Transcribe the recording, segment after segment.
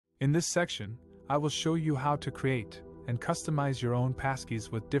In this section, I will show you how to create and customize your own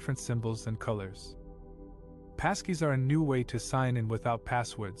passkeys with different symbols and colors. Passkeys are a new way to sign in without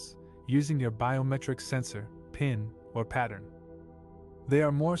passwords, using your biometric sensor, PIN, or pattern. They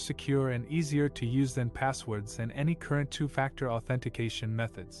are more secure and easier to use than passwords and any current two-factor authentication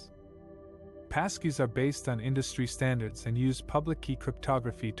methods. Passkeys are based on industry standards and use public key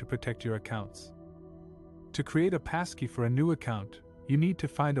cryptography to protect your accounts. To create a passkey for a new account, you need to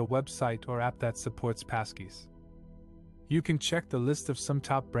find a website or app that supports passkeys. You can check the list of some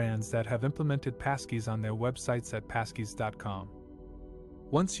top brands that have implemented passkeys on their websites at passkeys.com.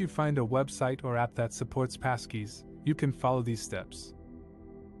 Once you find a website or app that supports passkeys, you can follow these steps.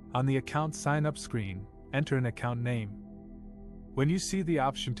 On the account sign-up screen, enter an account name. When you see the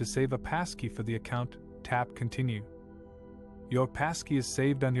option to save a passkey for the account, tap Continue. Your passkey is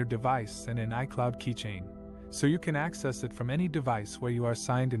saved on your device and in iCloud keychain, so you can access it from any device where you are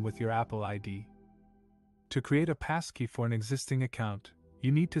signed in with your Apple ID. To create a passkey for an existing account,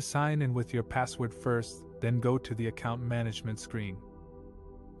 you need to sign in with your password first, then go to the account management screen.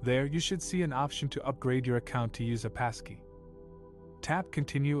 There you should see an option to upgrade your account to use a passkey. Tap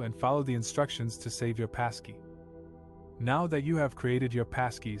Continue and follow the instructions to save your passkey. Now that you have created your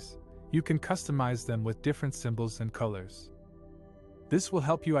passkeys, you can customize them with different symbols and colors. This will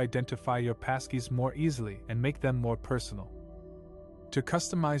help you identify your passkeys more easily and make them more personal. To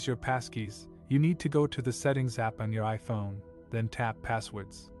customize your passkeys, you need to go to the Settings app on your iPhone, then tap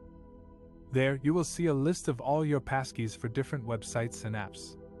Passwords. There you will see a list of all your passkeys for different websites and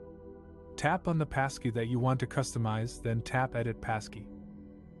apps. Tap on the passkey that you want to customize, then tap Edit Passkey.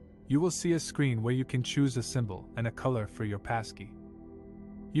 You will see a screen where you can choose a symbol and a color for your passkey.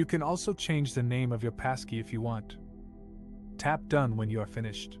 You can also change the name of your passkey if you want. Tap Done when you are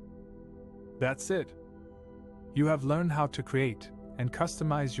finished. That's it. You have learned how to create and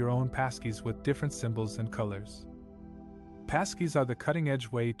customize your own passkeys with different symbols and colors. Passkeys are the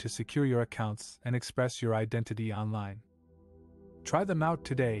cutting-edge way to secure your accounts and express your identity online. Try them out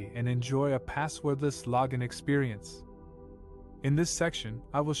today and enjoy a passwordless login experience. In this section,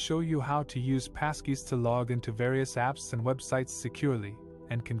 I will show you how to use passkeys to log into various apps and websites securely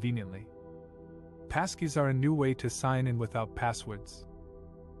and conveniently. Passkeys are a new way to sign in without passwords.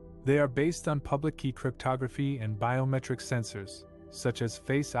 They are based on public key cryptography and biometric sensors, such as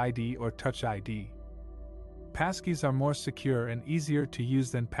Face ID or Touch ID. Passkeys are more secure and easier to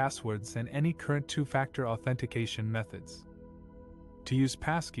use than passwords and any current two-factor authentication methods. To use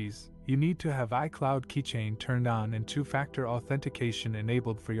passkeys, you need to have iCloud keychain turned on and two-factor authentication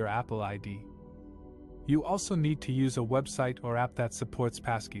enabled for your Apple ID. You also need to use a website or app that supports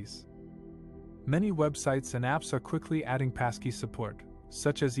passkeys. Many websites and apps are quickly adding passkey support,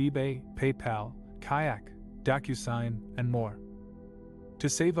 such as eBay, PayPal, Kayak, DocuSign, and more. To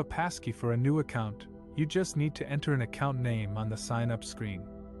save a passkey for a new account, you just need to enter an account name on the sign-up screen.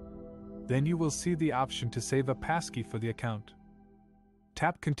 Then you will see the option to save a passkey for the account.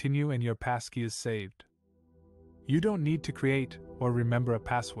 Tap Continue and your passkey is saved. You don't need to create or remember a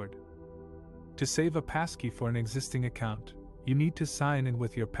password. To save a passkey for an existing account, you need to sign in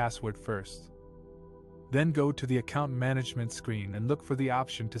with your password first. Then go to the account management screen and look for the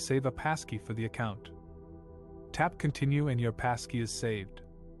option to save a passkey for the account. Tap Continue and your passkey is saved.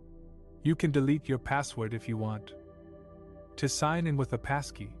 You can delete your password if you want. To sign in with a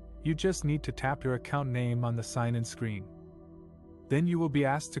passkey, you just need to tap your account name on the sign-in screen. Then you will be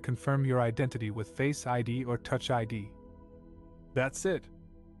asked to confirm your identity with Face ID or Touch ID. That's it.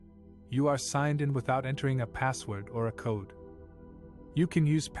 You are signed in without entering a password or a code. You can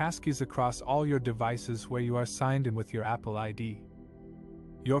use passkeys across all your devices where you are signed in with your Apple ID.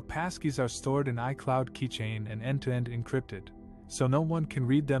 Your passkeys are stored in iCloud keychain and end-to-end encrypted, so no one can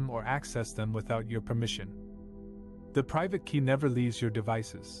read them or access them without your permission. The private key never leaves your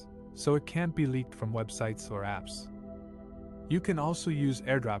devices, so it can't be leaked from websites or apps. You can also use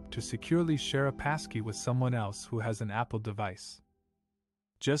AirDrop to securely share a passkey with someone else who has an Apple device.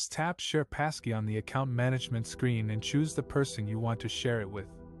 Just tap Share Passkey on the account management screen and choose the person you want to share it with.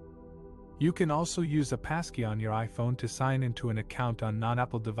 You can also use a passkey on your iPhone to sign into an account on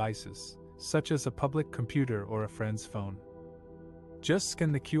non-Apple devices, such as a public computer or a friend's phone. Just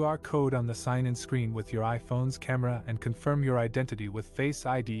scan the QR code on the sign-in screen with your iPhone's camera and confirm your identity with Face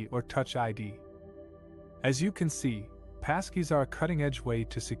ID or Touch ID. As you can see, passkeys are a cutting-edge way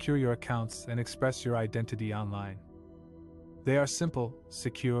to secure your accounts and express your identity online. They are simple,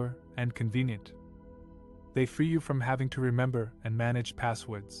 secure, and convenient. They free you from having to remember and manage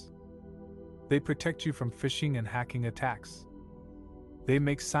passwords. They protect you from phishing and hacking attacks. They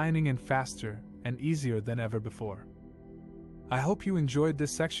make signing in faster and easier than ever before. I hope you enjoyed this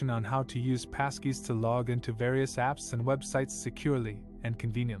section on how to use passkeys to log into various apps and websites securely and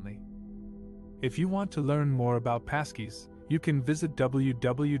conveniently. If you want to learn more about passkeys, you can visit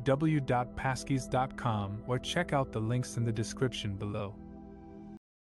www.passkeys.com or check out the links in the description below.